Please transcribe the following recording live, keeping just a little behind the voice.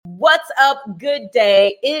What's up? Good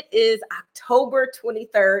day. It is October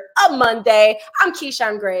 23rd, a Monday. I'm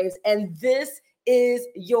Keyshawn Graves, and this is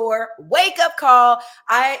your wake-up call.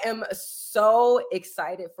 I am so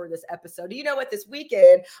excited for this episode. You know what? This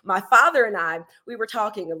weekend, my father and I, we were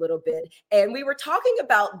talking a little bit, and we were talking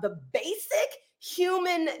about the basic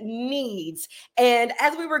human needs. And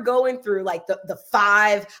as we were going through like the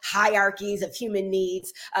 5 hierarchies of human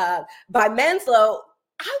needs by Maslow,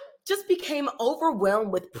 I just became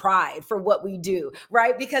overwhelmed with pride for what we do,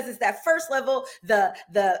 right? Because it's that first level,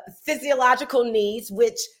 the physiological needs,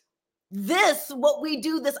 which what we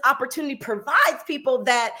do, this opportunity provides people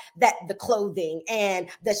that the clothing and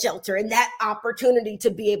the shelter and that opportunity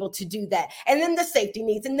to be able to do that. And then the safety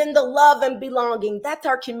needs, and then the love and belonging. That's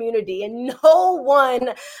our community. And no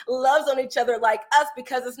one loves on each other like us,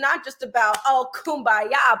 because it's not just about, oh,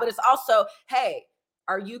 kumbaya, but it's also, hey,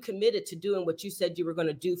 are you committed to doing what you said you were going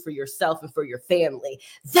to do for yourself and for your family?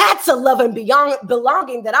 That's a love and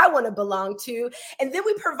belonging that I want to belong to. And then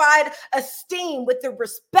we provide esteem with the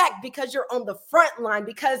respect, because you're on the front line,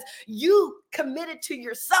 because you committed to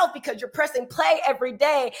yourself, because you're pressing play every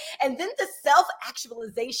day. And then the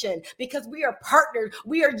self-actualization, because we are partnered,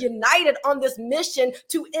 we are united on this mission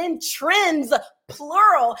to end trends,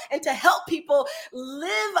 plural, and to help people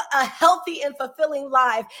live a healthy and fulfilling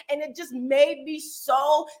life. And it just made me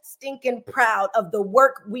so stinking proud of the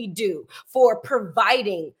work we do for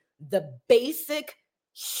providing the basic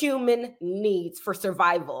human needs for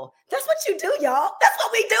survival. That's what you do, y'all. That's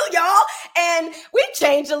what we do, y'all. And we've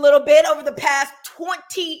changed a little bit over the past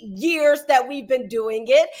 20 years that we've been doing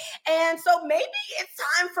it. And so maybe it's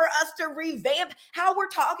time for us to revamp how we're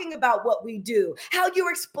talking about what we do, how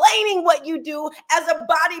you're explaining what you do as a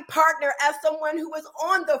BODi partner, as someone who is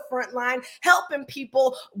on the front line, helping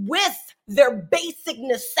people with their basic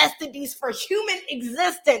necessities for human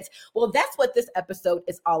existence. Well, that's what this episode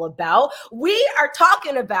is all about. We are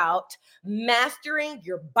talking about mastering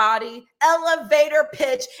your BODi elevator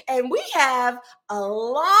pitch. And we have a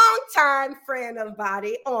longtime friend of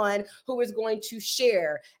BODi on, who is going to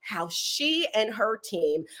share how she and her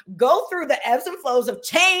team go through the ebbs and flows of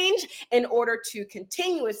change in order to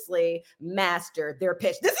continuously master their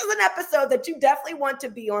pitch. This is an episode that you definitely want to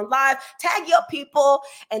be on live. Tag your people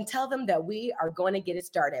and tell them that we are going to get it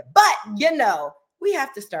started. But we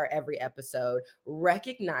have to start every episode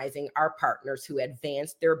recognizing our partners who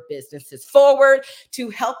advance their businesses forward.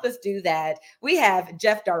 To help us do that, we have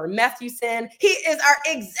Jeff Darwin-Mathewson. He is our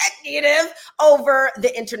executive over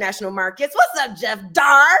the international markets. What's up, Jeff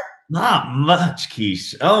Dar? Not much,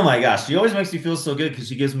 Keish. Oh my gosh. She always makes me feel so good because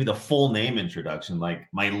she gives me the full name introduction, like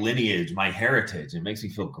my lineage, my heritage. It makes me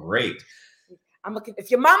feel great. If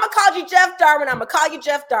your mama called you Jeff Darwin, I'm gonna call you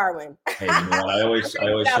Jeff Darwin. Hey, you know what? I always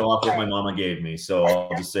show off what my mama gave me, so I'll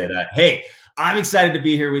just say that. Hey, I'm excited to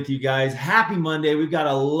be here with you guys. Happy Monday. We've got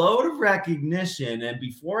a load of recognition, and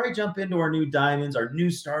before I jump into our new diamonds, our new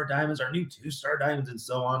Star Diamonds, our new 2-star diamonds, and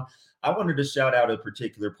so on, I wanted to shout out a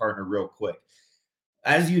particular partner real quick.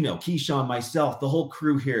 As you know, Keyshawn, myself, the whole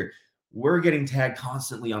crew here, we're getting tagged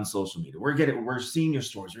constantly on social media. We're seeing your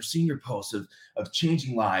stories. We're seeing your posts of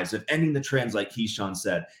changing lives, of ending the trends, like Keyshawn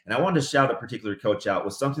said. And I wanted to shout a particular coach out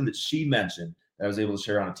with something that she mentioned that I was able to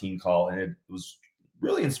share on a team call. And it was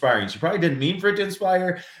really inspiring. She probably didn't mean for it to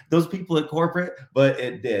inspire those people at corporate, but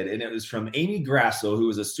it did. And it was from Amy Grasso, who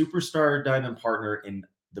is a superstar diamond partner in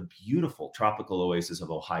the beautiful tropical oasis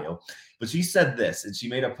of Ohio. But she said this, and she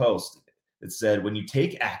made a post that said, when you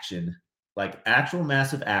take action, like actual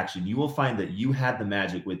massive action, you will find that you had the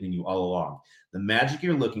magic within you all along. The magic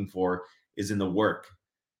you're looking for is in the work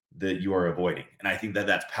that you are avoiding. And I think that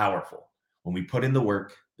that's powerful. When we put in the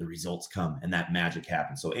work, the results come and that magic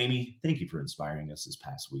happens. So Amy, thank you for inspiring us this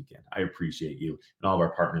past weekend. I appreciate you and all of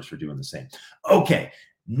our partners for doing the same. Okay,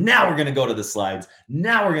 now we're going to go to the slides.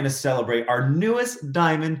 Now we're going to celebrate our newest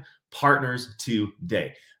diamond partners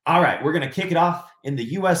today. All right, we're going to kick it off in the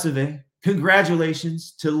US of A.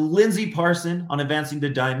 Congratulations to Lindsay Parson on advancing to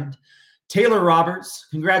diamond. Taylor Roberts,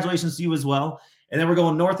 congratulations to you as well. And then we're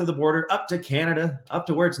going north of the border, up to Canada, up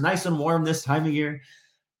to where it's nice and warm this time of year.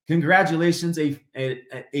 Congratulations, a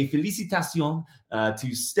félicitations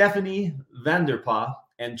to Stephanie Vanderpa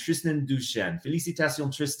and Tristan Duchesne.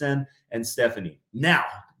 Félicitations, Tristan and Stephanie. Now,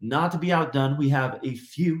 not to be outdone, we have a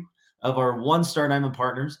few of our 1-star diamond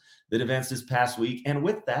partners that advanced this past week. And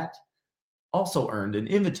with that, also earned an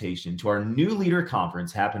invitation to our new leader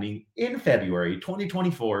conference happening in February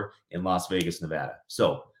 2024 in Las Vegas, Nevada.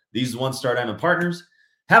 So these 1-star diamond partners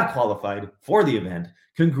have qualified for the event.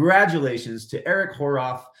 Congratulations to Eric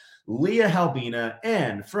Horoff, Leah Halbina,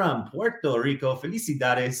 and from Puerto Rico,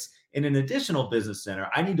 felicidades, in an additional business center,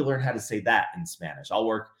 I need to learn how to say that in Spanish. I'll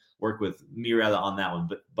work with Mirella on that one.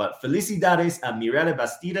 But felicidades a Mirella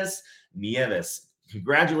Bastidas Nieves.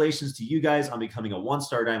 Congratulations to you guys on becoming a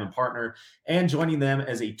 1-star diamond partner and joining them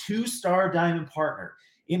as a 2-star diamond partner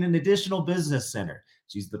in an additional business center.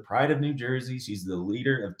 She's the pride of New Jersey. She's the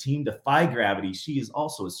leader of Team Defy Gravity. She is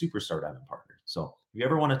also a superstar diamond partner. So if you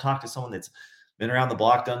ever want to talk to someone that's been around the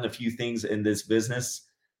block, done a few things in this business,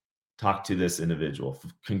 talk to this individual.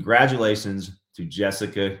 Congratulations to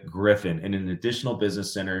Jessica Griffin. In an additional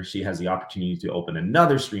business center, she has the opportunity to open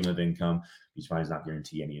another stream of income. Each one does not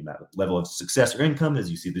guarantee any level of success or income, as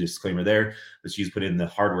you see the disclaimer there, but she's put in the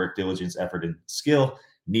hard work, diligence, effort, and skill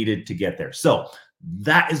needed to get there. So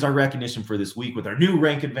that is our recognition for this week with our new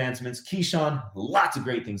rank advancements. Keyshawn, lots of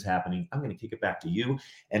great things happening. I'm going to kick it back to you,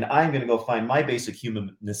 and I'm going to go find my basic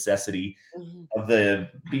human necessity of the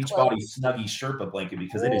Beachbody Snuggie Sherpa blanket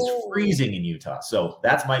because it is freezing in Utah. So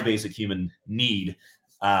that's my basic human need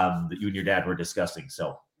that you and your dad were discussing.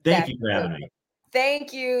 So thank you for having me.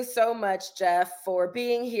 Thank you so much, Jeff, for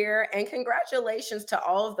being here, and congratulations to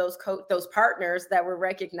all of those partners that were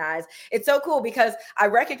recognized. It's so cool because I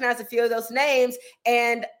recognize a few of those names,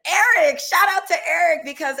 and Eric, shout out to Eric,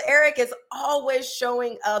 because Eric is always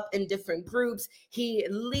showing up in different groups. He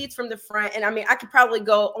leads from the front, and I mean, I could probably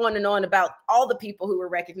go on and on about all the people who were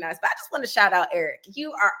recognized, but I just want to shout out Eric.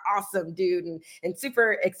 You are awesome, dude, and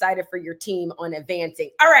super excited for your team on advancing.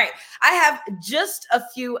 All right, I have just a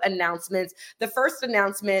few announcements. The first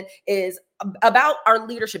announcement is about our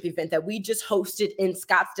leadership event that we just hosted in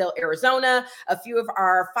Scottsdale, Arizona. A few of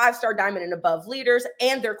our 5-star diamond and above leaders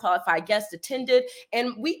and their qualified guests attended,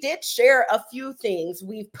 and we did share a few things.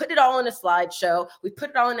 We've put it all in a slideshow. We put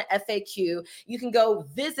it all in an FAQ. You can go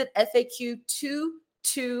visit FAQ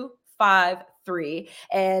 2253,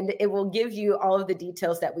 and it will give you all of the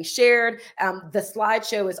details that we shared. The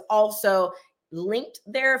slideshow is also linked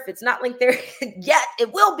there. If it's not linked there yet,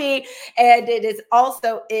 it will be. And it is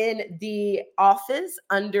also in the office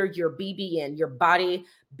under your BBN, your BODi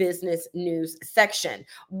Business News section.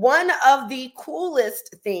 One of the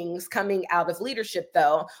coolest things coming out of leadership,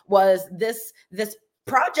 though, was this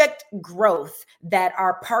project growth that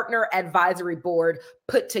our partner advisory board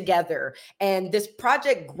put together. And this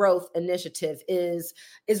project growth initiative is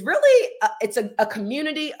really it's a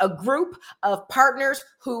community, a group of partners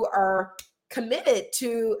who are committed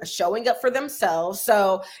to showing up for themselves.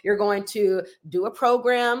 So you're going to do a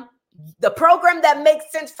program, the program that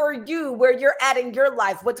makes sense for you, where you're at in your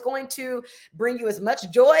life, what's going to bring you as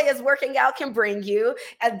much joy as working out can bring you,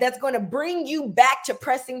 and that's going to bring you back to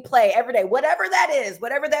pressing play every day, whatever that is,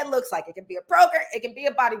 whatever that looks like. It can be a program, it can be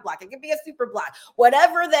a body block, it can be a super block,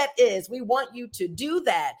 whatever that is. We want you to do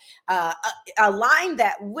that, align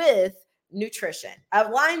that with nutrition,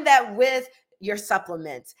 align that with your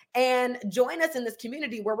supplements, and join us in this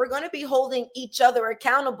community where we're going to be holding each other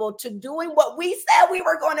accountable to doing what we said we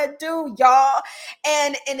were going to do, y'all.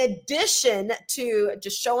 And in addition to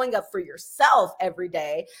just showing up for yourself every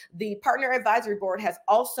day, the Partner Advisory Board has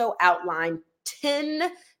also outlined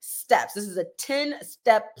 10 steps. This is a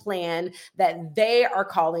 10-step plan that they are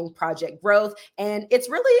calling Project Growth. And it's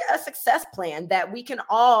really a success plan that we can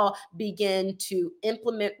all begin to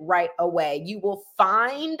implement right away. You will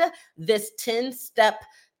find this 10-step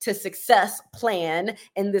to success plan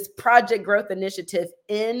and this Project Growth initiative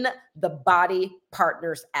in the BODi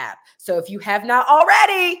Partners app. So if you have not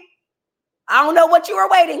already, I don't know what you are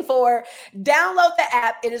waiting for. Download the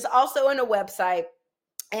app. It is also on a website.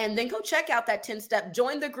 And then go check out that 10-step,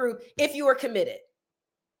 join the group if you are committed.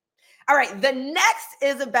 All right, the next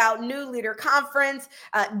is about New Leader Conference.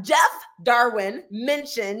 Jeff Darwin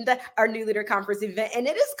mentioned our New Leader Conference event, and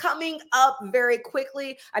it is coming up very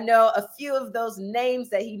quickly. I know a few of those names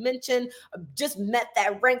that he mentioned just met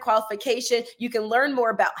that rank qualification. You can learn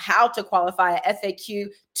more about how to qualify at FAQ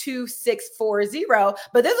 2640,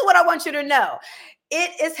 but this is what I want you to know.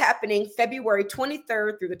 It is happening February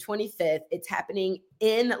 23rd through the 25th. It's happening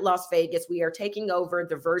in Las Vegas. We are taking over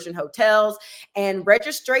the Virgin Hotels, and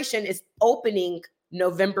registration is opening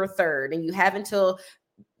November 3rd, and you have until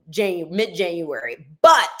mid-January.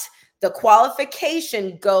 But the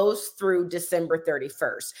qualification goes through December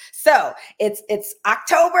 31st. So it's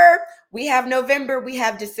October, we have November, we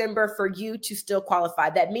have December for you to still qualify.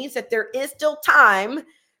 That means that there is still time,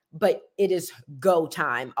 but it is go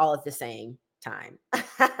time all at the same time.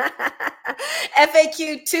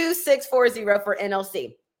 FAQ 2640 for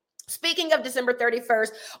NLC. Speaking of December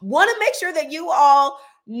 31st, want to make sure that you all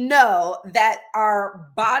know that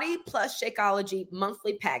our BODi plus Shakeology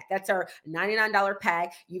monthly pack, that's our $99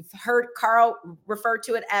 pack. You've heard Carl refer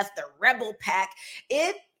to it as the Rebel Pack.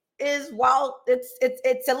 It is, while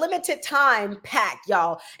it's a limited time pack,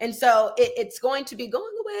 y'all. And so it's going to be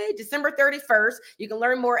going away December 31st. You can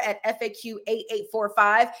learn more at FAQ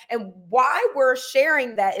 8845. And why we're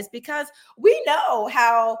sharing that is because we know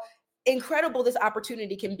how incredible this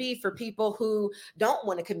opportunity can be for people who don't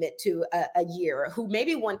want to commit to a year, who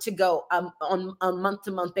maybe want to go on a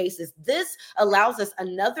month-to-month basis. This allows us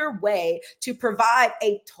another way to provide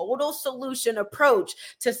a total solution approach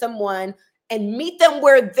to someone and meet them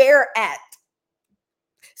where they're at.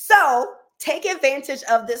 So take advantage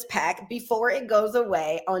of this pack before it goes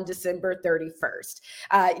away on December 31st.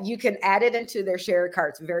 You can add it into their share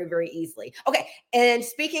carts very, very easily. Okay, and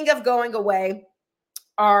speaking of going away,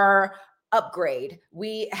 our upgrade,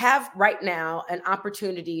 we have right now an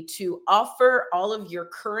opportunity to offer all of your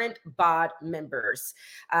current BOD members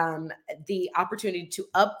the opportunity to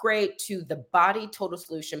upgrade to the BODi Total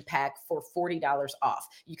Solution Pack for $40 off.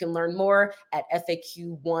 You can learn more at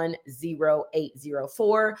FAQ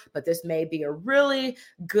 10804, but this may be a really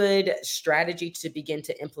good strategy to begin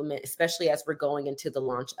to implement, especially as we're going into the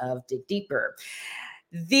launch of Dig Deeper.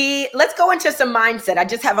 Let's go into some mindset. I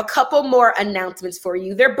just have a couple more announcements for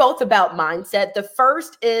you. They're both about mindset. The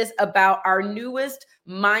first is about our newest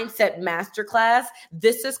mindset masterclass.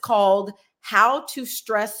 This is called How to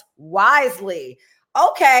Stress Wisely.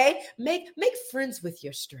 Okay, make friends with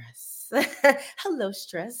your stress. Hello,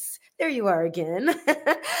 stress. There you are again.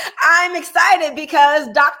 I'm excited because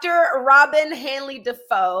Dr. Robin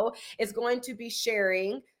Hanley-Defoe is going to be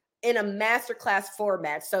sharing in a masterclass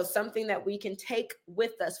format. So something that we can take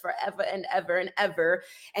with us forever and ever and ever,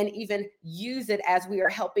 and even use it as we are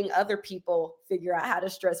helping other people figure out how to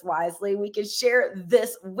stress wisely. We can share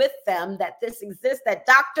this with them, that this exists, that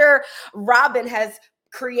Dr. Robin has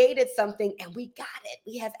created something and we got it.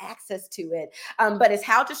 We have access to it. But it's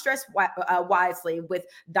How to Stress Wisely with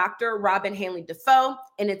Dr. Robin Hanley-Defoe.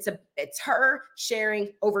 And it's her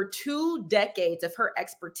sharing over 2 decades of her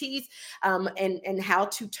expertise and how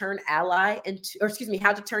to turn how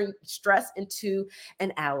to turn stress into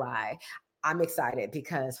an ally. I'm excited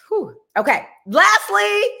because, okay.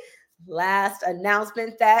 Last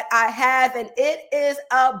announcement that I have, and it is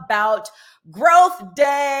about Growth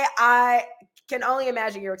Day. I can only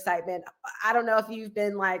imagine your excitement. I don't know if you've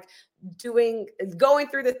been like going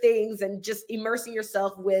through the things and just immersing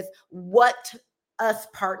yourself with what us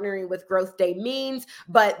partnering with Growth Day means,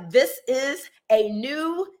 but this is a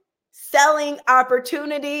new selling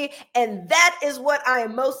opportunity. And that is what I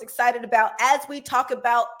am most excited about as we talk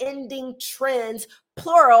about ending trends,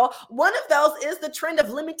 plural. One of those is the trend of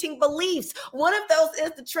limiting beliefs. One of those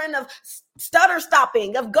is the trend of stutter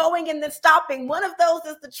stopping, of going and then stopping. One of those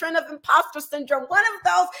is the trend of imposter syndrome. One of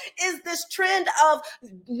those is this trend of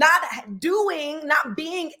not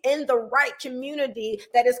being in the right community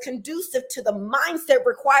that is conducive to the mindset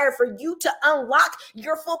required for you to unlock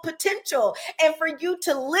your full potential and for you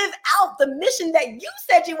to live out the mission that you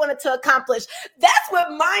said you wanted to accomplish. That's what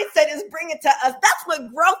mindset is bringing to us. That's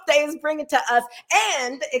what Growth Day is bringing to us.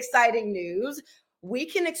 And exciting news, we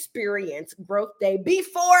can experience Growth Day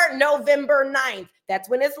before November 9th. That's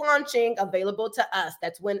when it's launching, available to us.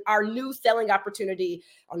 That's when our new selling opportunity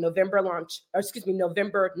on November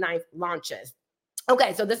 9th launches.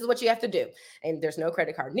 Okay, so this is what you have to do. And there's no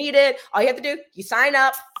credit card needed. All you have to do, you sign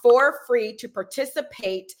up for free to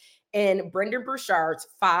participate in Brendan Burchard's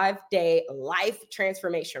 5-day Life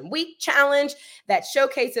Transformation Week challenge that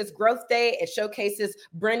showcases Growth Day. It showcases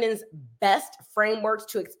Brendan's best frameworks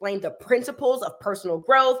to explain the principles of personal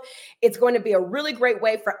growth. It's going to be a really great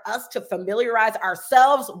way for us to familiarize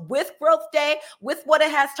ourselves with Growth Day, with what it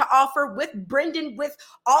has to offer, with Brendan, with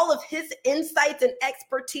all of his insights and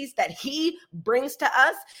expertise that he brings to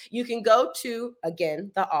us. You can go to,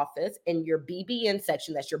 again, the office in your BBN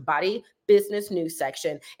section. That's your Body Business News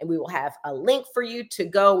section, and we will have a link for you to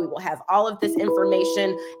go. We will have all of this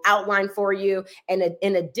information outlined for you. And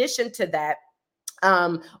in addition to that,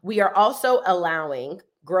 we are also allowing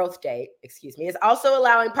Growth Day, is also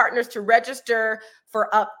allowing partners to register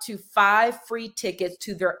for up to 5 free tickets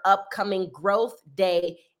to their upcoming Growth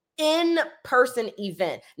Day in-person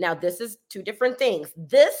event. Now, this is 2 different things.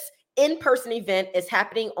 This in-person event is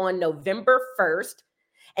happening on November 1st.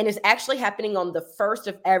 And it's actually happening on the 1st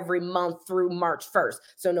of every month through March 1st.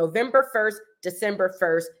 So November 1st, December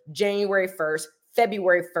 1st, January 1st,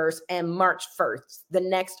 February 1st, and March 1st, the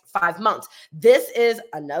next 5 months. This is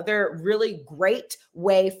another really great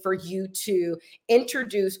way for you to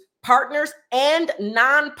introduce partners and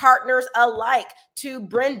non-partners alike to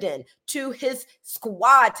Brendan, to his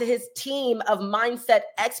squad, to his team of mindset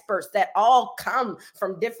experts that all come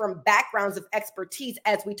from different backgrounds of expertise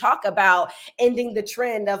as we talk about ending the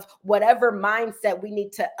trend of whatever mindset we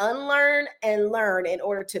need to unlearn and learn in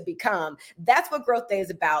order to become. That's what Growth Day is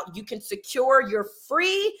about. You can secure your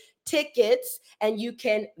free tickets and you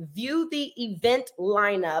can view the event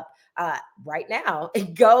lineup right now.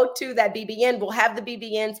 Go to that BBN. We'll have the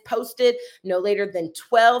BBNs posted no later than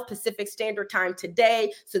 12 Pacific Standard Time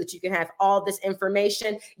today so that you can have all this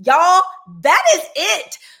information. Y'all, that is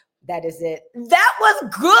it. That is it. That was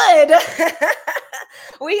good.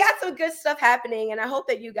 We got some good stuff happening, and I hope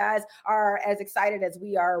that you guys are as excited as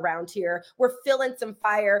we are around here. We're feeling some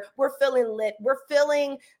fire. We're feeling lit. We're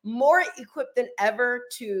feeling more equipped than ever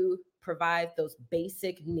to provide those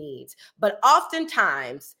basic needs. But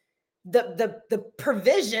oftentimes, the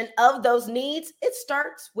provision of those needs, it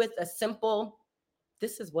starts with a simple,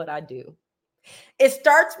 this is what I do. It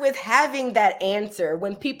starts with having that answer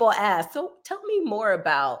when people ask, so tell me more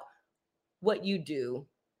about what you do,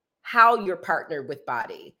 how you're partnered with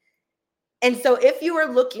BODi. And so if you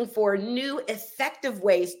are looking for new effective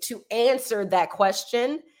ways to answer that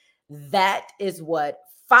question, that is what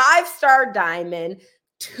 5-star Diamond,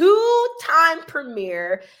 2-time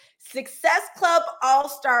premier, Success Club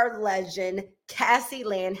All-Star legend, Cassie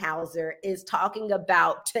Landhauser is talking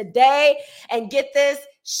about today. And get this,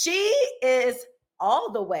 she is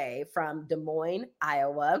all the way from Des Moines,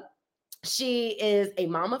 Iowa. She is a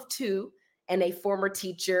mom of 2 and a former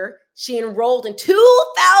teacher. She enrolled in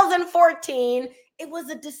 2014. It was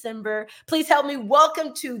a December. Please help me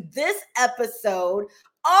welcome to this episode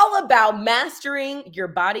all about mastering your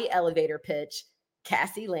BODi elevator pitch,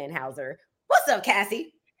 Cassie Landhauser. What's up,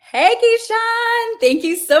 Cassie? Hey, Keyshawn. Thank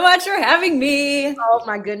you so much for having me. Oh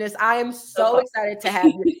my goodness. I am so excited to have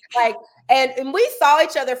you. And we saw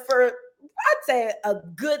each other for, I'd say, a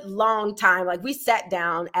good long time. Like, we sat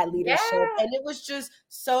down at leadership, and it was just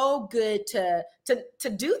so good to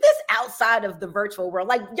do this outside of the virtual world.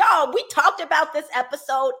 Like, y'all, we talked about this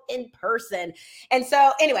episode in person. And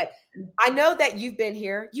so anyway, I know that you've been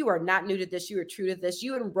here. You are not new to this. You are true to this.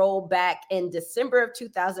 You enrolled back in December of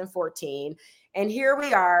 2014. And here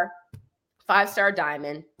we are, 5-star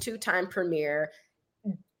Diamond, 2-time premier,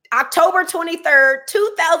 October 23rd,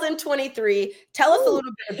 2023. Tell us a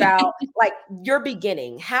little bit about like your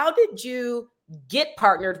beginning. How did you get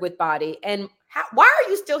partnered with BODi, and why are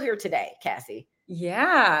you still here today, Cassie?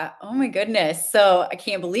 Yeah. Oh my goodness. So I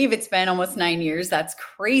can't believe it's been almost 9 years. That's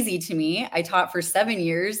crazy to me. I taught for 7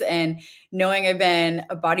 years, and knowing I've been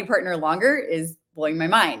a BODi partner longer is blowing my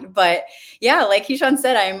mind. But yeah, like Keyshawn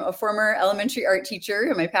said, I'm a former elementary art teacher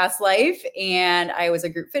in my past life, and I was a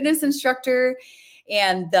group fitness instructor.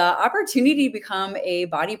 And the opportunity to become a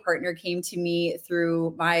BODi partner came to me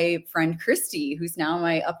through my friend Christy, who's now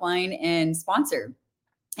my upline and sponsor.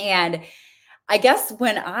 And I guess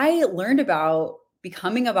when I learned about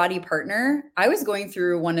becoming a BODi partner, I was going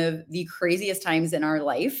through one of the craziest times in our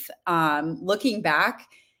life. Looking back,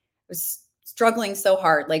 I was struggling so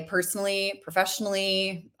hard, like personally,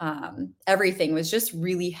 professionally, everything was just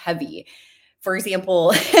really heavy. For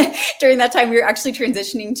example, during that time, we were actually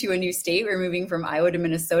transitioning to a new state. We were moving from Iowa to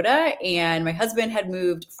Minnesota, and my husband had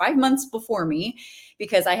moved 5 months before me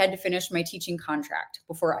because I had to finish my teaching contract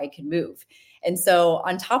before I could move. And so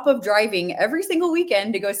on top of driving every single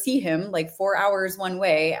weekend to go see him, like 4 hours one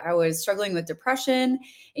way, I was struggling with depression,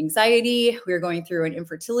 anxiety. We were going through an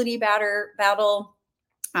infertility battle.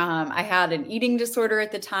 I had an eating disorder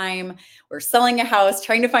at the time. We're selling a house,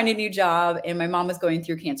 trying to find a new job, and my mom was going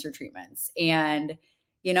through cancer treatments and,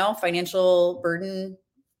 financial burden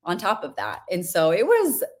on top of that. And so it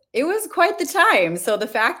was quite the time. So the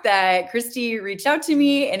fact that Christy reached out to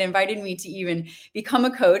me and invited me to even become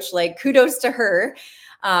a coach, like, kudos to her,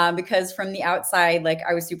 because from the outside, like,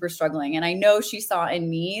 I was super struggling, and I know she saw in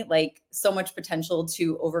me like so much potential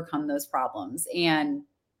to overcome those problems. And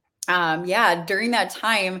during that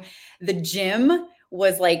time, the gym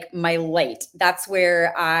was like my light. That's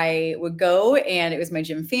where I would go, and it was my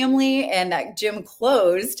gym family, and that gym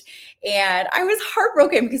closed, and I was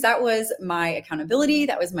heartbroken because that was my accountability.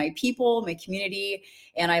 That was my people, my community.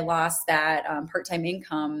 And I lost that part-time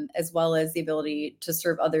income, as well as the ability to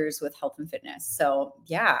serve others with health and fitness. So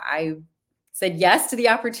yeah, I said yes to the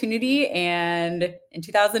opportunity, and in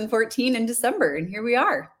 2014 in December, and here we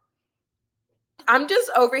are. I'm just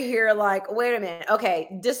over here like, wait a minute.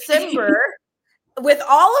 Okay, December, with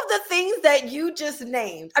all of the things that you just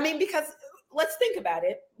named. I mean, because let's think about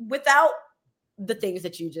it. Without the things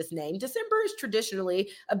that you just named. December is traditionally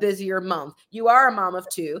a busier month. You are a mom of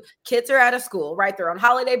two. Kids are out of school, right? They're on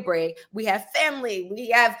holiday break. We have family. We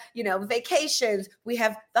have, vacations. We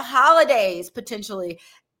have the holidays potentially.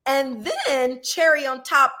 And then cherry on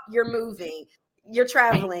top, you're moving, you're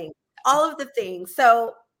traveling, all of the things.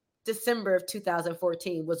 So December of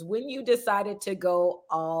 2014 was when you decided to go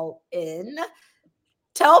all in.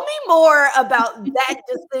 Tell me more about that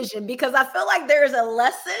decision, because I feel like there's a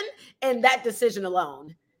lesson in that decision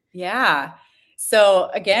alone. Yeah. So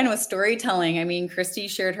again, with storytelling, I mean, Christy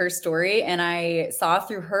shared her story and I saw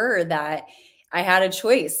through her that I had a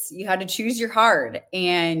choice. You had to choose your hard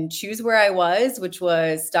and choose where I was, which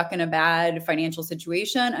was stuck in a bad financial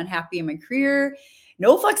situation, unhappy in my career,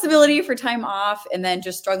 no flexibility for time off, and then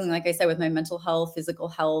just struggling, like I said, with my mental health, physical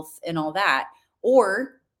health, and all that.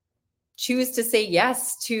 Or choose to say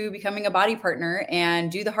yes to becoming a BODi partner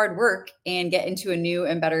and do the hard work and get into a new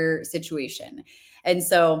and better situation. And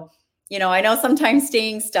so, I know sometimes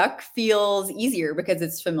staying stuck feels easier because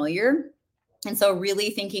it's familiar. And so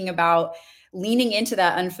really thinking about leaning into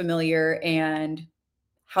that unfamiliar and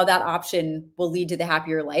how that option will lead to the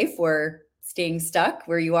happier life, or staying stuck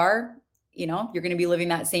where you are, you're going to be living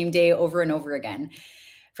that same day over and over again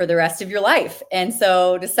for the rest of your life. And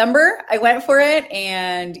so December, I went for it.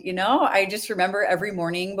 And, I just remember every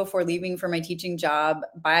morning before leaving for my teaching job,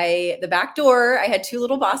 by the back door, I had 2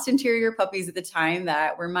 little Boston Terrier puppies at the time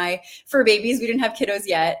that were my fur babies. We didn't have kiddos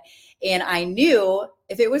yet. And I knew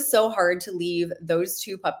if it was so hard to leave those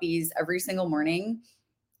 2 puppies every single morning,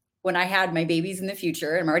 when I had my babies in the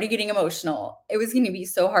future, I'm already getting emotional, it was going to be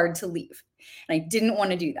so hard to leave. And I didn't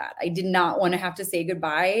want to do that. I did not want to have to say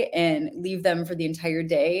goodbye and leave them for the entire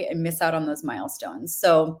day and miss out on those milestones.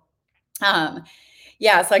 So, so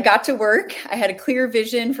I got to work. I had a clear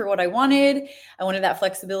vision for what I wanted. I wanted that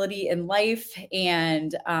flexibility in life.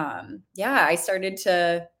 And I started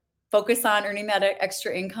to focus on earning that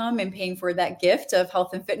extra income and paying for that gift of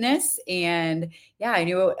health and fitness. And I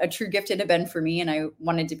knew a true gift it had been for me, and I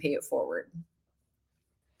wanted to pay it forward.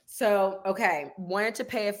 So, okay, wanted to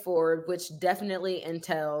pay it forward, which definitely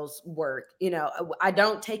entails work. I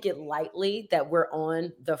don't take it lightly that we're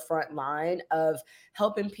on the front line of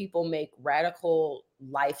helping people make radical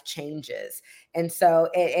life changes. And so,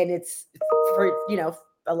 and it's for,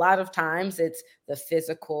 a lot of times it's the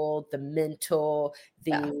physical, the mental,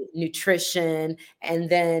 the nutrition, and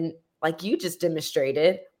then, like you just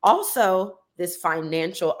demonstrated, also this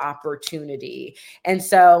financial opportunity. And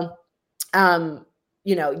so,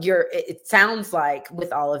 it sounds like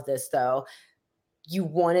with all of this, though, you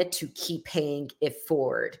wanted to keep paying it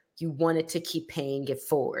forward. You wanted to keep paying it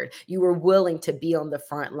forward. You were willing to be on the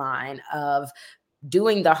front line of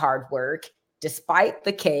doing the hard work, despite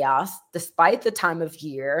the chaos, despite the time of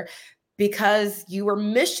year, because you were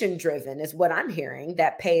mission driven, is what I'm hearing,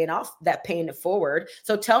 that paying it forward.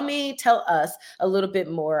 So tell us a little bit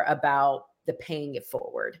more about the paying it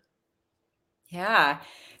forward. Yeah.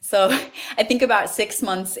 So I think about 6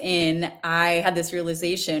 months in, I had this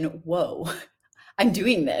realization, whoa, I'm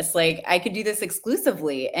doing this. Like, I could do this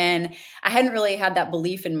exclusively. And I hadn't really had that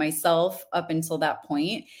belief in myself up until that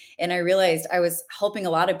point. And I realized I was helping a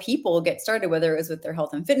lot of people get started, whether it was with their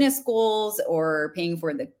health and fitness goals or paying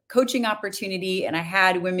for the coaching opportunity. And I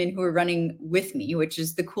had women who were running with me, which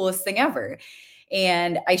is the coolest thing ever.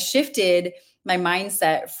 And I shifted my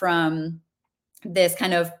mindset from this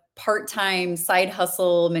kind of part-time side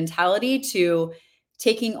hustle mentality to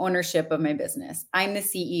taking ownership of my business. I'm the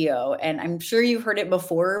CEO, and I'm sure you've heard it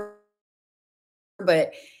before,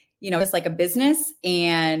 but it's like a business,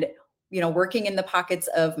 and working in the pockets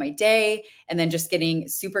of my day, and then just getting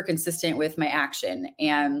super consistent with my action.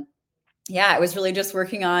 And it was really just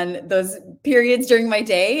working on those periods during my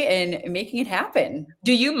day and making it happen.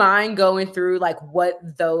 Do you mind going through like what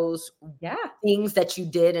those things that you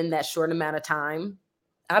did in that short amount of time?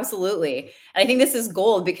 Absolutely. And I think this is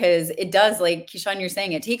gold, because it does, like Keyshawn, you're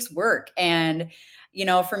saying, it takes work. And,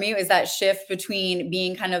 for me, it was that shift between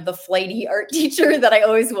being kind of the flighty art teacher that I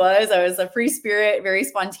always was. I was a free spirit, very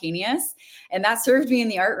spontaneous, and that served me in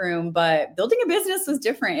the art room. But building a business was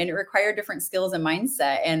different, and it required different skills and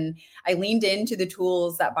mindset. And I leaned into the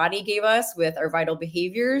tools that BODi gave us with our vital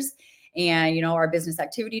behaviors and, our business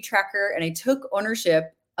activity tracker. And I took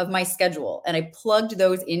ownership of my schedule, and I plugged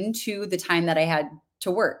those into the time that I had to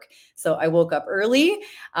work. So I woke up early.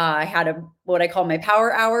 I had what I call my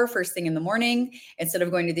power hour first thing in the morning. Instead of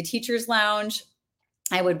going to the teacher's lounge,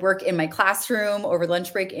 I would work in my classroom over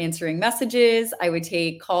lunch break answering messages. I would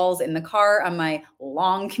take calls in the car on my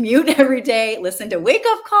long commute every day, listen to wake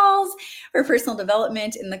up calls for personal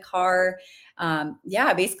development in the car.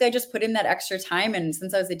 Basically I just put in that extra time. And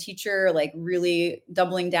since I was a teacher, like really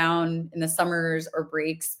doubling down in the summers or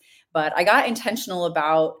breaks, but I got intentional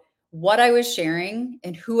about what I was sharing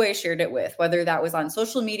and who I shared it with, whether that was on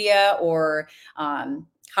social media or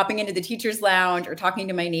hopping into the teacher's lounge or talking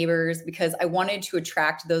to my neighbors, because I wanted to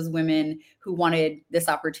attract those women who wanted this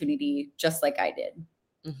opportunity just like I did.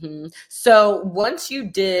 Mm-hmm. So once you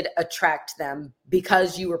did attract them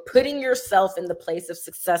because you were putting yourself in the place of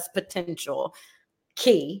success potential,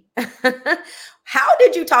 key, how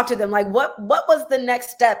did you talk to them? Like what was the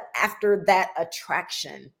next step after that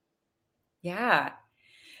attraction? Yeah.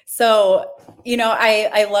 So,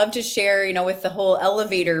 I love to share, with the whole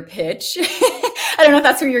elevator pitch. I don't know if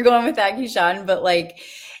that's where you're going with that, Keyshawn, but like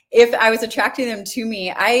if I was attracting them to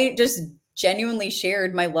me, I just genuinely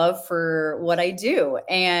shared my love for what I do.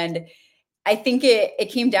 And I think it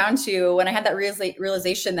came down to when I had that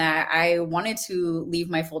realization that I wanted to leave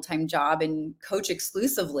my full-time job and coach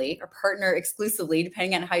exclusively or partner exclusively,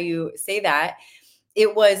 depending on how you say that.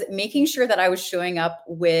 It was making sure that I was showing up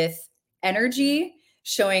with energy,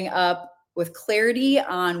 showing up with clarity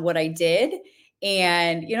on what I did,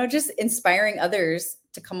 and, just inspiring others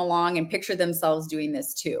to come along and picture themselves doing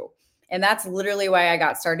this too. And that's literally why I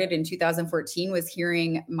got started in 2014, was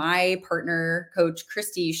hearing my partner coach,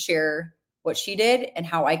 Christy, share what she did and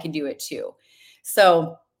how I could do it too.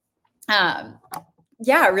 So,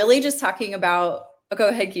 really just talking about, go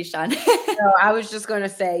ahead, Keyshawn. No, I was just going to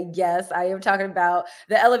say, yes, I am talking about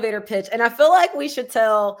the elevator pitch. And I feel like we should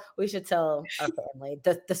tell our family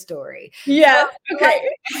the story. Yeah. So, okay.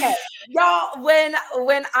 Y'all, when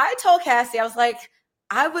I told Cassie, I was like,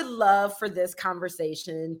 I would love for this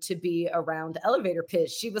conversation to be around the elevator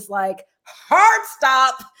pitch. She was like, hard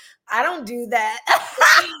stop. I don't do that.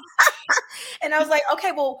 And I was like,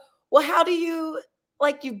 okay, well, how do you,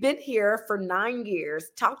 like, you've been here for 9 years.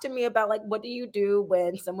 Talk to me about, like, what do you do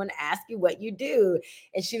when someone asks you what you do?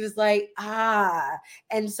 And she was like,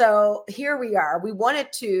 and so here we are. We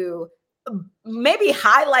wanted to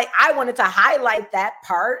I wanted to highlight that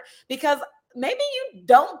part because maybe you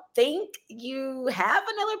don't think you have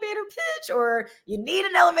an elevator pitch or you need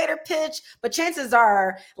an elevator pitch, but chances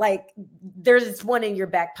are like there's one in your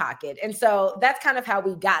back pocket. And so that's kind of how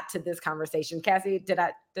we got to this conversation. Cassie, did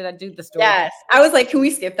I do the story? Yes. I was like, can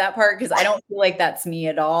we skip that part? Because I don't feel like that's me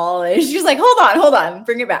at all. And she's like, hold on,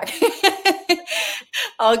 bring it back.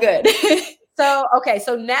 All good. So, okay.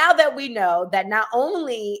 So now that we know that not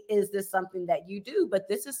only is this something that you do, but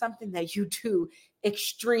this is something that you do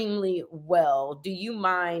extremely well. Do you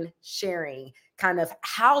mind sharing kind of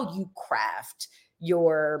how you craft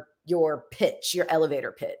your pitch, your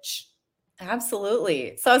elevator pitch?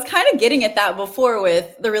 Absolutely. So I was kind of getting at that before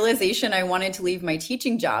with the realization I wanted to leave my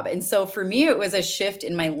teaching job. And so for me, it was a shift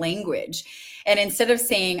in my language. And instead of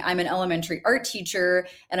saying I'm an elementary art teacher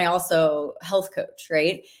and I also health coach,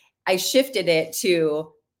 right? I shifted it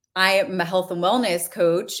to I am a health and wellness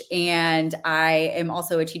coach and I am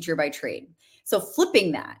also a teacher by trade. So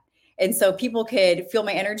flipping that. And so people could feel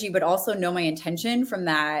my energy, but also know my intention from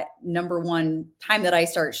that number one time that I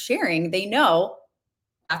start sharing. They know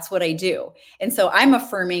that's what I do. And so I'm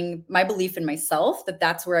affirming my belief in myself that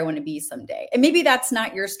that's where I want to be someday. And maybe that's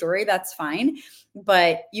not your story. That's fine.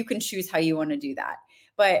 But you can choose how you want to do that.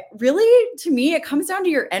 But really, to me, it comes down to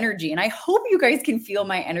your energy. And I hope you guys can feel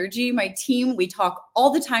my energy. My team, we talk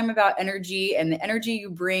all the time about energy and the energy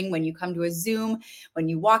you bring when you come to a Zoom, when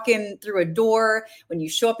you walk in through a door, when you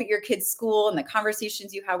show up at your kid's school and the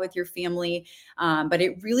conversations you have with your family. But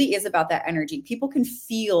it really is about that energy. People can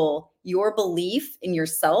feel your belief in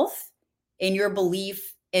yourself and your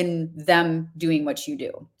belief in them doing what you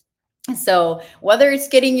do. So whether it's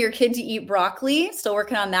getting your kid to eat broccoli, still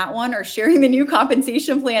working on that one, or sharing the new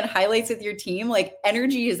compensation plan highlights with your team, like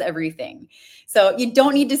energy is everything. So you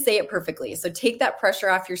don't need to say it perfectly. So take that pressure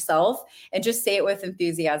off yourself and just say it with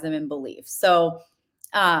enthusiasm and belief. So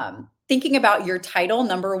thinking about your title,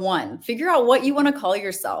 number one, figure out what you want to call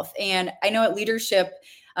yourself. And I know at leadership,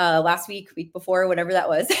 last week before, whatever that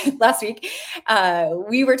was, last week,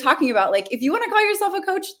 we were talking about like, if you want to call yourself a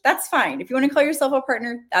coach, that's fine. If you want to call yourself a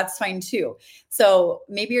partner, that's fine too. So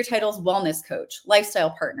maybe your title is wellness coach,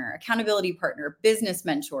 lifestyle partner, accountability partner, business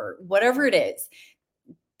mentor, whatever it is.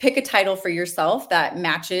 Pick a title for yourself that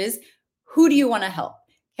matches. Who do you want to help?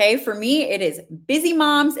 Okay. For me, it is busy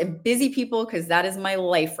moms and busy people because that is my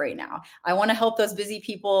life right now. I want to help those busy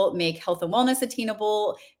people make health and wellness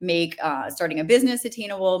attainable, make starting a business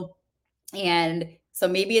attainable, and So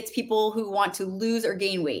maybe it's people who want to lose or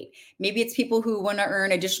gain weight. Maybe it's people who want to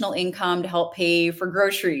earn additional income to help pay for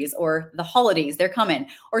groceries or the holidays, they're coming,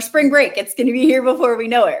 or spring break, it's going to be here before we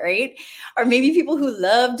know it, right? Or maybe people who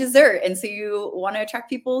love dessert. And so you want to attract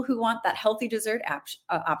people who want that healthy dessert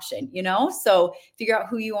option, you know? So figure out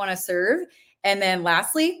who you want to serve. And then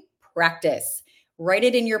lastly, practice. Write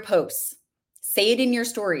it in your posts. Say it in your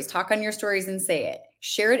stories. Talk on your stories and say it.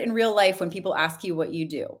 Share it in real life when people ask you what you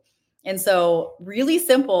do. And so really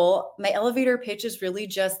simple, my elevator pitch is really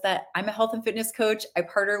just that I'm a health and fitness coach. I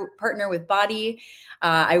partner with BODi.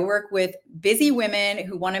 I work with busy women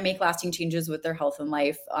who want to make lasting changes with their health and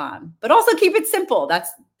life, but also keep it simple. That's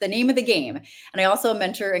the name of the game. And I also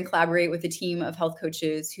mentor and collaborate with a team of health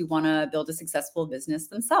coaches who want to build a successful business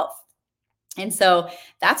themselves. And so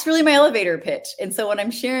that's really my elevator pitch. And so when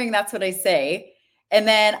I'm sharing, that's what I say. And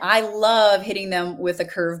then I love hitting them with a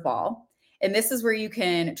curveball. And this is where you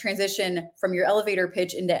can transition from your elevator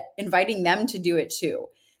pitch into inviting them to do it too.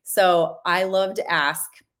 So I love to ask,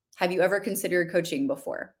 have you ever considered coaching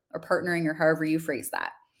before or partnering or however you phrase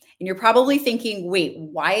that? And you're probably thinking, wait,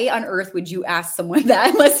 why on earth would you ask someone that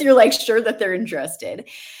unless you're like sure that they're interested?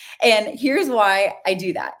 And here's why I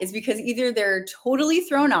do that is because either they're totally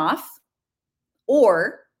thrown off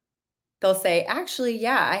or they'll say, actually,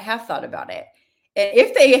 yeah, I have thought about it. And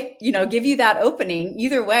if they, give you that opening,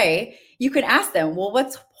 either way, you can ask them, well,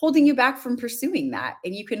 what's holding you back from pursuing that?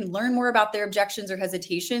 And you can learn more about their objections or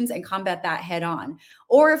hesitations and combat that head on.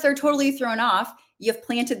 Or if they're totally thrown off, you've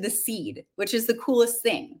planted the seed, which is the coolest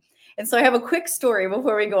thing. And so I have a quick story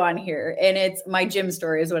before we go on here. And it's my gym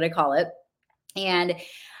story is what I call it. And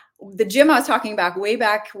the gym I was talking about way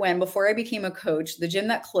back when, before I became a coach, the gym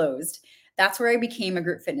that closed, that's where I became a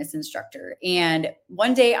group fitness instructor. And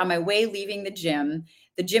one day on my way leaving the gym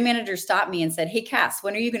manager stopped me and said, hey, Cass,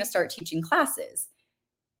 when are you going to start teaching classes?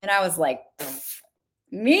 And I was like,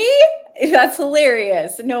 me? That's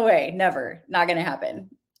hilarious. No way, never, not going to happen.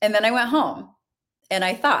 And then I went home and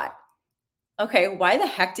I thought, okay, why the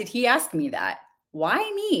heck did he ask me that? Why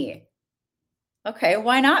me? Okay,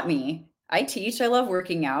 why not me? I teach, I love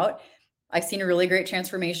working out. I've seen a really great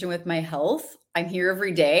transformation with my health. I'm here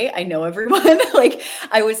every day. I know everyone. Like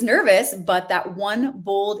I was nervous, but that one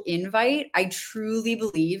bold invite, I truly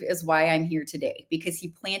believe is why I'm here today because he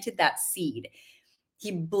planted that seed.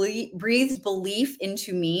 He breathed belief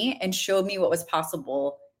into me and showed me what was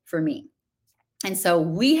possible for me. And so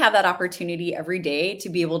we have that opportunity every day to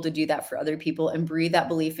be able to do that for other people and breathe that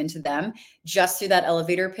belief into them just through that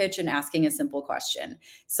elevator pitch and asking a simple question.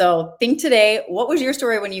 So think today, what was your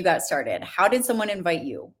story when you got started? How did someone invite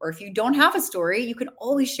you? Or if you don't have a story, you can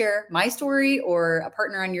always share my story or a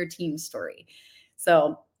partner on your team's story.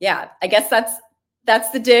 So yeah, I guess that's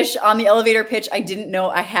the dish on the elevator pitch I didn't know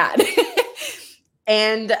I had.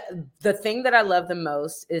 And the thing that I love the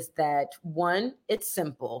most is that one, it's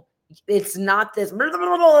simple. It's not this,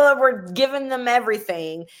 we're giving them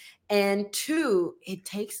everything. And two, it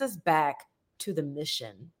takes us back to the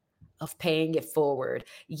mission of paying it forward.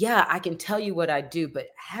 Yeah, I can tell you what I do, but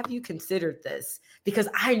have you considered this? Because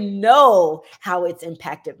I know how it's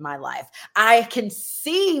impacted my life. I can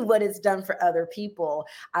see what it's done for other people.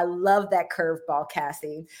 I love that curveball,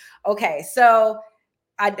 Cassie. Okay, so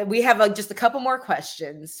we have just a couple more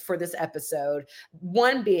questions for this episode.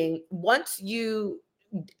 One being, once you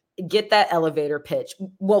get that elevator pitch.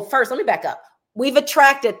 Well, first, let me back up. We've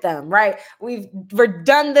attracted them, right? We've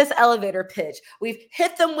done this elevator pitch. We've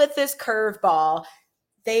hit them with this curveball.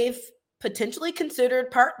 They've potentially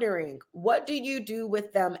considered partnering. What do you do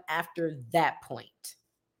with them after that point?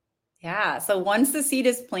 Yeah. So once the seed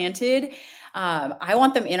is planted, I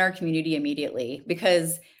want them in our community immediately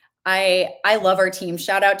because I love our team.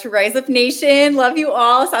 Shout out to Rise Up Nation. Love you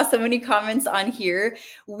all. Saw so many comments on here.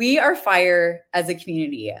 We are fire as a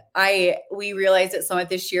community. We realized at Summit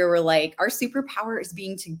this year, we're like, our superpower is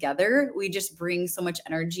being together. We just bring so much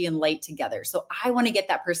energy and light together. So I want to get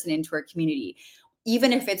that person into our community,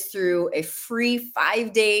 even if it's through a free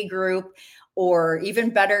 5-day group, or even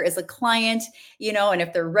better as a client, and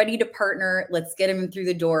if they're ready to partner, let's get them through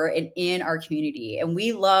the door and in our community. And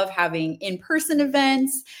we love having in-person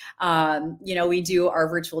events. We do our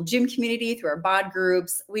virtual gym community through our BOD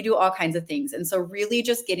groups. We do all kinds of things. And so really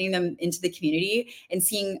just getting them into the community and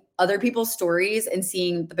seeing other people's stories and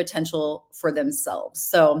seeing the potential for themselves.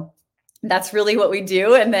 So that's really what we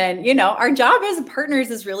do. And then, our job as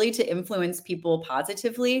partners is really to influence people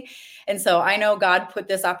positively. And so I know God put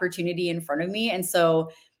this opportunity in front of me. And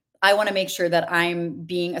so I want to make sure that I'm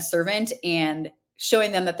being a servant and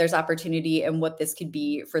showing them that there's opportunity and what this could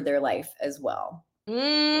be for their life as well.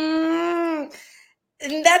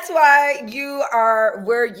 And that's why you are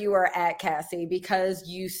where you are at, Cassie, because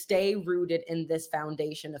you stay rooted in this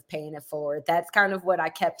foundation of paying it forward. That's kind of what I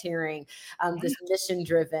kept hearing, this mission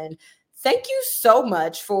driven. Thank you so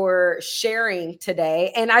much for sharing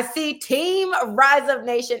today. And I see Team Rise Up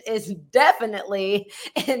Nation is definitely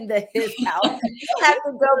in his house. You have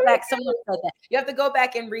to go back. Someone said that. You have to go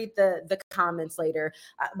back and read the comments later.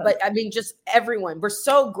 But I mean, just everyone, we're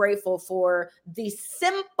so grateful for the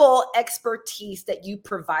simple expertise that you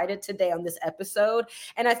provided today on this episode.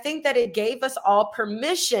 And I think that it gave us all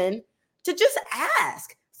permission to just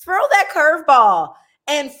ask, throw that curveball,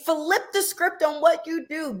 and flip the script on what you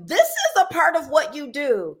do. This is a part of what you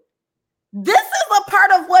do. This is a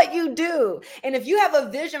part of what you do. And if you have a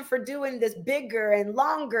vision for doing this bigger and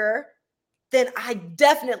longer, then I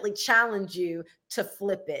definitely challenge you to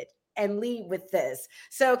flip it and lead with this.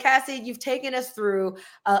 So Cassie, you've taken us through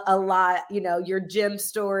a lot, your gym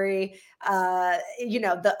story,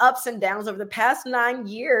 the ups and downs over the past 9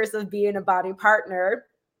 years of being a BODi Partner.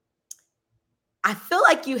 I feel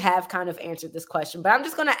like you have kind of answered this question, but I'm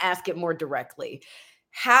just going to ask it more directly.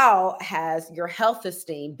 How has your health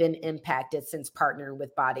esteem been impacted since partnering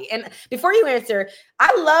with BODi? And before you answer,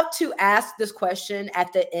 I love to ask this question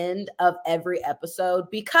at the end of every episode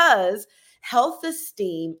because health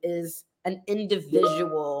esteem is an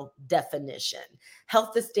individual definition.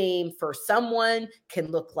 Health esteem for someone can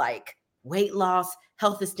look like weight loss.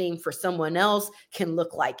 Health esteem for someone else can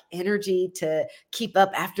look like energy to keep up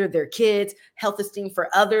after their kids. Health esteem for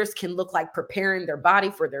others can look like preparing their body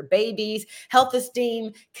for their babies. Health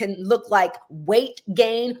esteem can look like weight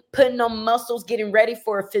gain, putting on muscles, getting ready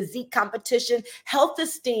for a physique competition. Health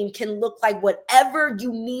esteem can look like whatever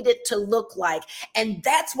you need it to look like. And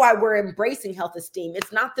that's why we're embracing health esteem.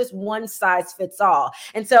 It's not this one size fits all.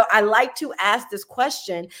 And so I like to ask this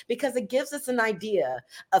question because it gives us an idea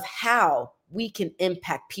of how we can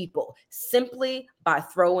impact people simply by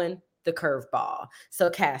throwing the curveball. So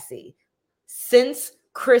Cassie, since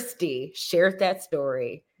Christy shared that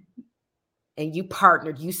story and you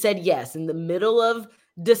partnered, you said yes in the middle of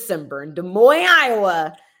December in Des Moines,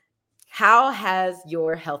 Iowa, how has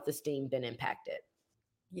your health esteem been impacted?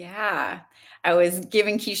 Yeah, I was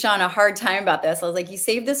giving Keyshawn a hard time about this. I was like, you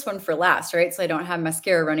saved this one for last, right? So I don't have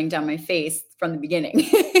mascara running down my face from the beginning.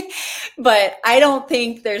 But I don't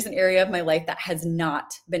think there's an area of my life that has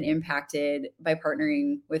not been impacted by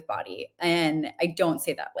partnering with BODi. And I don't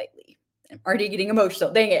say that lightly. I'm already getting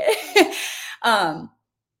emotional. Dang it. I'm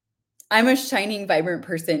a shining, vibrant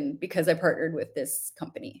person because I partnered with this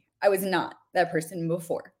company. I was not that person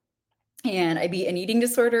before. And I beat an eating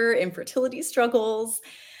disorder, infertility struggles.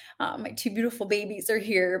 My 2 beautiful babies are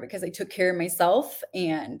here because I took care of myself.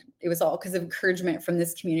 And it was all because of encouragement from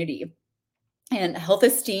this community. And health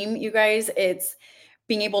esteem, you guys, it's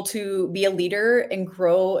being able to be a leader and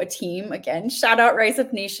grow a team. Again, shout out Rise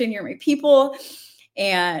Up Nation, you're my people.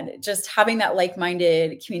 And just having that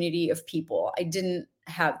like-minded community of people. I didn't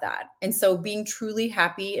have that. And so being truly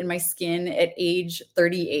happy in my skin at age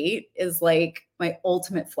 38 is like my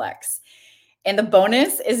ultimate flex. And the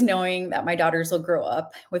bonus is knowing that my daughters will grow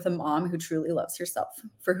up with a mom who truly loves herself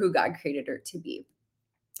for who God created her to be.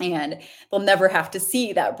 And they'll never have to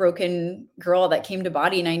see that broken girl that came to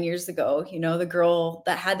BODi 9 years ago, the girl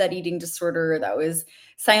that had that eating disorder, that was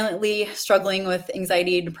silently struggling with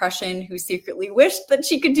anxiety and depression, who secretly wished that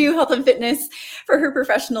she could do health and fitness for her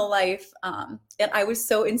professional life. And I was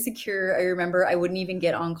so insecure. I remember I wouldn't even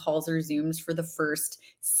get on calls or Zooms for the first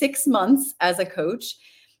 6 months as a coach.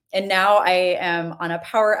 And now I am on a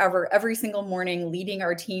power hour every single morning, leading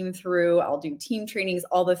our team through. I'll do team trainings,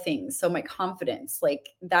 all the things. So my confidence, like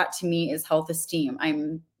that to me is health esteem.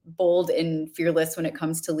 I'm bold and fearless when it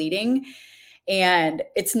comes to leading. And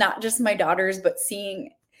it's not just my daughters, but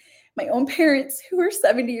seeing my own parents who are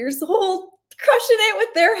 70 years old, crushing it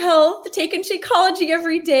with their health, taking Shakeology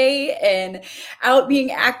every day and out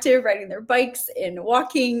being active, riding their bikes and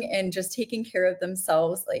walking and just taking care of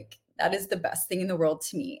themselves. Like, that is the best thing in the world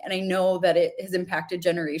to me. And I know that it has impacted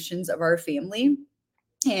generations of our family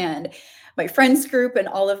and my friends group and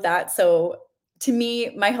all of that. So to me,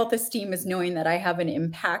 my health esteem is knowing that I have an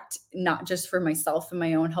impact, not just for myself and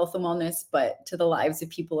my own health and wellness, but to the lives of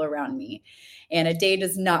people around me. And a day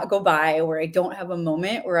does not go by where I don't have a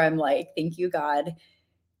moment where I'm like, thank you, God,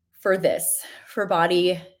 for this, for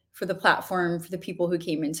BODi, for the platform, for the people who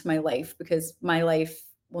came into my life, because my life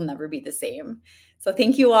will never be the same. So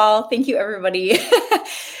thank you all. Thank you, everybody,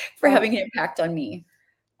 for having an impact on me.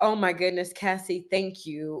 Oh my goodness, Cassie, thank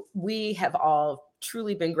you. We have all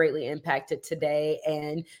truly been greatly impacted today.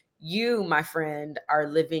 And you, my friend, are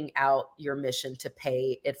living out your mission to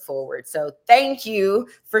pay it forward. So thank you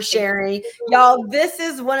for sharing. Y'all, this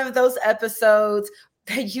is one of those episodes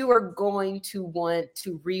that you are going to want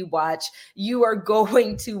to rewatch. You are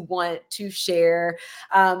going to want to share.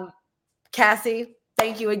 Cassie,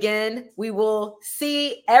 thank you again. We will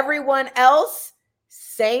see everyone else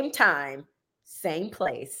same time, same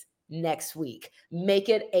place next week. Make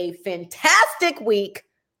it a fantastic week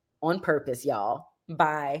on purpose, y'all.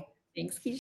 Bye. Thanks, Keisha.